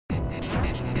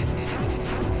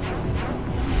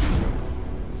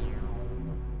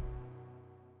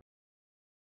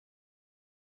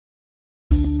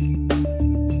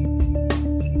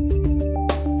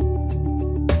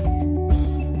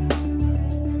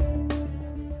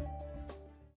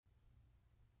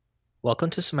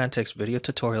Welcome to Symantec's Video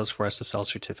Tutorials for SSL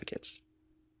Certificates.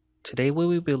 Today we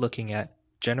will be looking at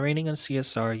generating a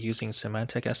CSR using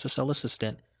Symantec SSL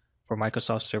Assistant for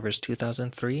Microsoft Servers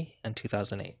 2003 and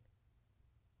 2008.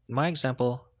 In my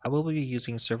example, I will be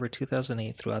using Server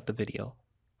 2008 throughout the video,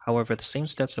 however the same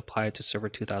steps apply to Server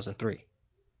 2003.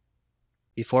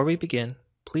 Before we begin,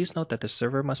 please note that the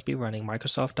server must be running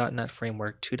Microsoft.NET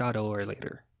Framework 2.0 or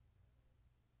later.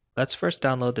 Let's first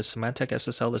download the Symantec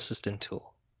SSL Assistant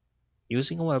tool.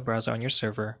 Using a web browser on your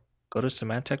server, go to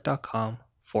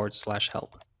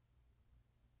symantec.com/help.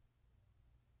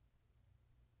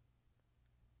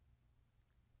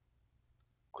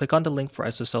 Click on the link for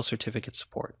SSL Certificate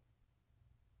support.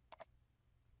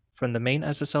 From the main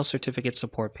SSL Certificate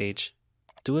support page,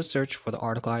 do a search for the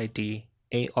article ID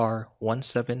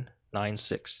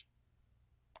AR1796.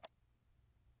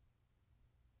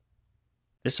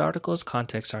 This article's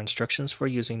context are instructions for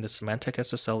using the Symantec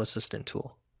SSL Assistant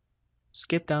tool.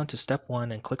 Skip down to step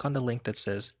 1 and click on the link that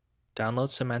says Download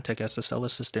Symantec SSL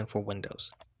Assistant for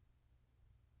Windows.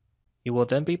 You will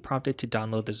then be prompted to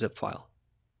download the zip file.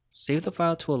 Save the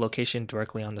file to a location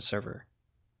directly on the server.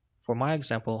 For my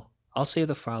example, I'll save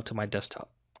the file to my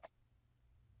desktop.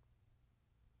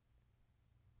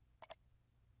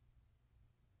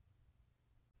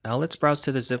 Now let's browse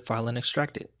to the zip file and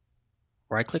extract it.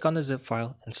 Right-click on the zip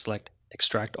file and select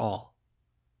Extract All.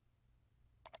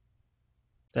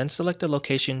 Then select the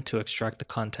location to extract the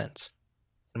contents.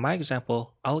 In my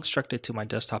example, I'll extract it to my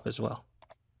desktop as well.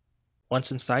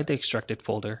 Once inside the extracted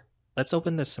folder, let's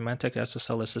open the Symantec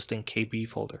SSL Assistant KB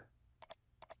folder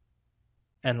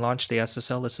and launch the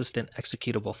SSL Assistant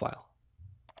executable file.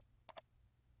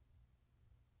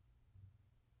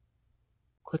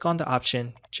 Click on the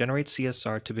option Generate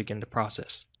CSR to begin the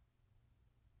process.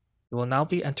 You will now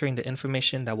be entering the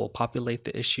information that will populate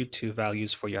the issued to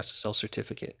values for your SSL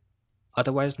certificate,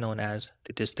 otherwise known as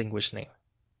the distinguished name.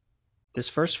 This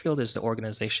first field is the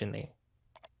organization name.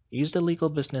 Use the legal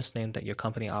business name that your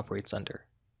company operates under.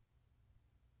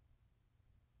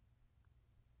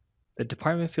 The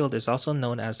department field is also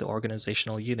known as the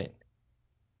organizational unit.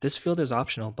 This field is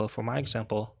optional, but for my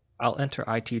example, I'll enter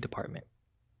IT department.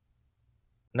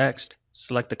 Next,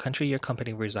 select the country your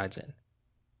company resides in.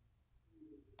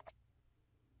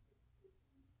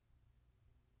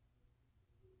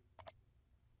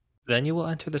 Then you will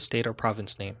enter the state or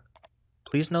province name.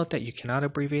 Please note that you cannot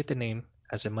abbreviate the name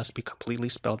as it must be completely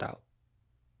spelled out.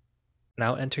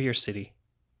 Now enter your city.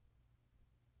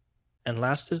 And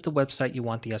last is the website you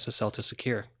want the SSL to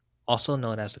secure, also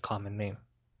known as the common name.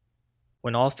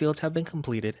 When all fields have been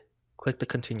completed, click the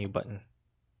Continue button.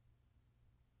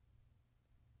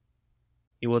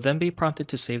 You will then be prompted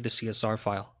to save the CSR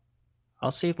file.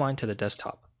 I'll save mine to the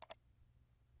desktop.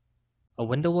 A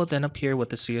window will then appear with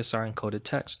the CSR encoded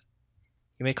text.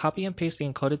 You may copy and paste the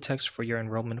encoded text for your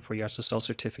enrollment for your SSL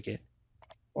certificate,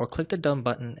 or click the Done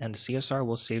button and the CSR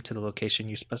will save to the location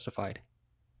you specified.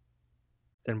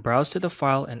 Then browse to the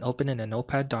file and open in a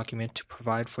Notepad document to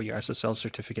provide for your SSL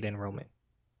certificate enrollment.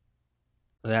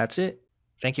 That's it.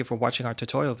 Thank you for watching our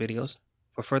tutorial videos.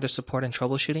 For further support and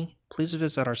troubleshooting, please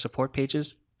visit our support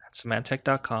pages at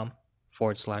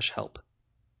symantec.com/help.